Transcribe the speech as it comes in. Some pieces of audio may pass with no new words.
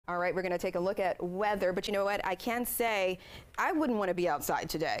All right, we're going to take a look at weather, but you know what? I can say I wouldn't want to be outside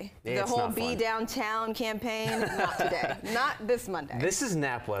today. The whole Be Downtown campaign, not today. Not this Monday. This is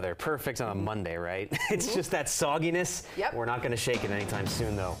nap weather. Perfect on a Monday, right? It's just that sogginess. Yep. We're not going to shake it anytime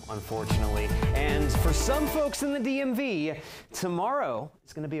soon, though, unfortunately. And for some folks in the DMV, tomorrow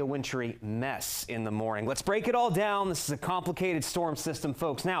is going to be a wintry mess in the morning. Let's break it all down. This is a complicated storm system,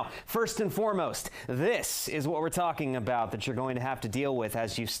 folks. Now, first and foremost, this is what we're talking about that you're going to have to deal with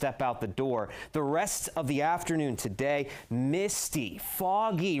as you step out the door. The rest of the afternoon today, misty,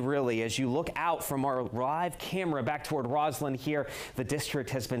 foggy, really, as you look out from our live camera back toward Roslyn here. The district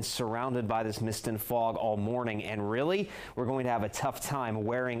has been surrounded by this mist and fog all morning, and really, we're going to have a tough time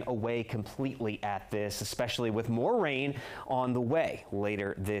wearing away completely at this, especially with more rain on the way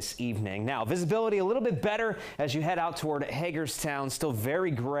later this evening. Now, visibility a little bit better as you head out toward Hagerstown. Still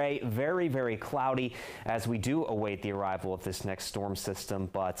very gray, very, very cloudy as we do await the arrival of this next storm system.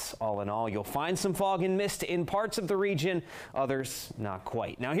 But all in all, you'll find some fog and mist in parts of the region, others not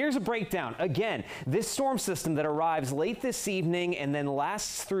quite. Now, here's a breakdown. Again, this storm system that arrives late this evening and then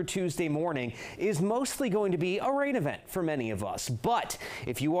lasts through Tuesday morning is mostly going to be a rain event for many of us. But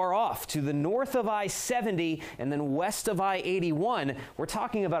if you are off to the north of I-70 and then west of I-81, we're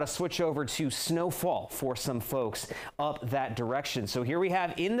talking about a switch over to snowfall for some folks up that direction. So here we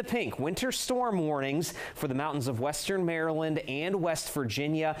have in the pink winter storm warnings for the mountains of western Maryland and West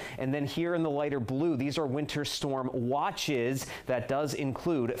Virginia. And then here in the lighter blue, these are winter storm watches. That does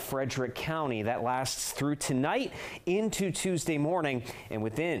include Frederick County. That lasts through tonight into Tuesday morning. And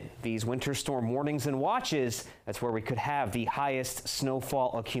within these winter storm warnings and watches, that's where we could have the highest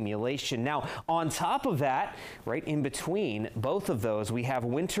snowfall accumulation. Now, on top of that, right in between both of those, we have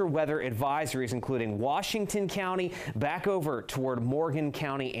winter weather advisories, including Washington County, back over toward Morgan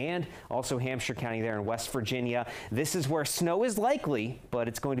County, and also Hampshire County there in West Virginia. This is where snow is likely, but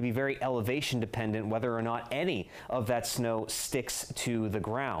it's going to be very elevation dependent whether or not any of that snow sticks to the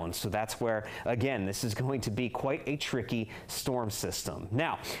ground. So that's where, again, this is going to be quite a tricky storm system.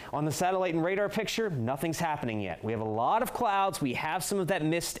 Now, on the satellite and radar picture, nothing's happening yet. We have a lot of clouds. We have some of that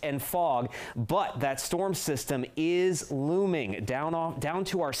mist and fog, but that storm system is looming down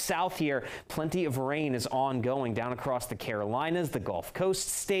to our south here. Plenty of rain is ongoing down across the Carolinas, the Gulf Coast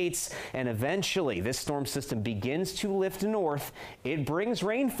states, and eventually this storm system begins to lift north. It brings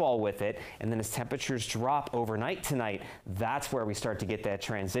rainfall with it, and then as temperatures drop overnight tonight, that's where we start to get that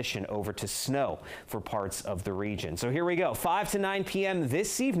transition over to snow for parts of the region. So here we go, 5 to 9 p.m.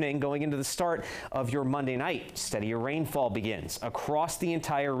 this evening, going into the start of your Monday night. Steadier rainfall begins across the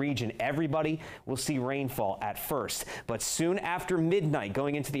entire region. Everybody will see rainfall at first, but soon after midnight,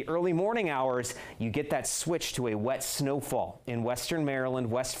 going into the early morning hours, you get that switch to a wet snowfall in western Maryland,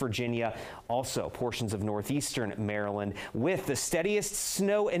 West Virginia, also portions of northeastern Maryland, with the steadiest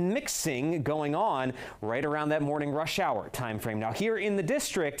snow and mixing going on right around that morning rush hour time frame. Now, here in the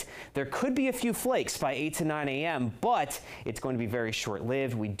district, there could be a few flakes by 8 to 9 a.m., but it's going to be very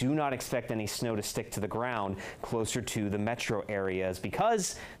short-lived. We do not expect any snow to stick to the ground closer to the metro areas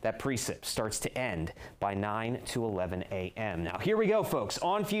because that precip starts to end by 9 to 11 a.m. Now, here we go, folks,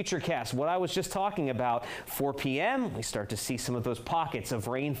 on Futurecast. What I was just talking about, 4 p.m., we start to see some of those pockets of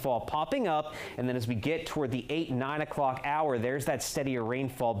rainfall popping up, and then as we get toward the 8, 9 o'clock hour, there's that steadier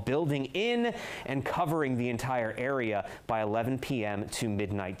rainfall building in and covering the entire area by 11 p.m. to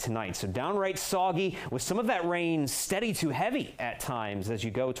midnight tonight. So downright soggy with some of that rain steady to heavy at times as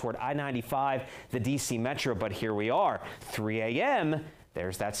you go toward I-95, the D.C. Metro. But here we are, 3 a.m.,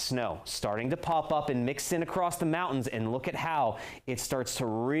 there's that snow starting to pop up and mix in across the mountains, and look at how it starts to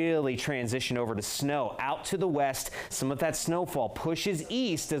really transition over to snow out to the west. Some of that snowfall pushes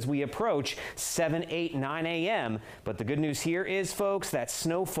east as we approach 7, 8, 9 a.m. But the good news here is, folks, that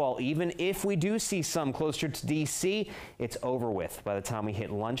snowfall, even if we do see some closer to D.C., it's over with by the time we hit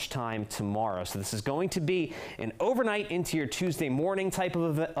lunchtime tomorrow. So this is going to be an overnight into your Tuesday morning type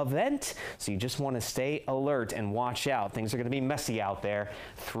of event. So you just want to stay alert and watch out. Things are going to be messy out there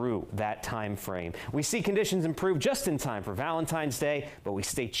through that time frame. We see conditions improve just in time for Valentine's Day, but we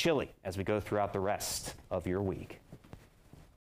stay chilly as we go throughout the rest of your week.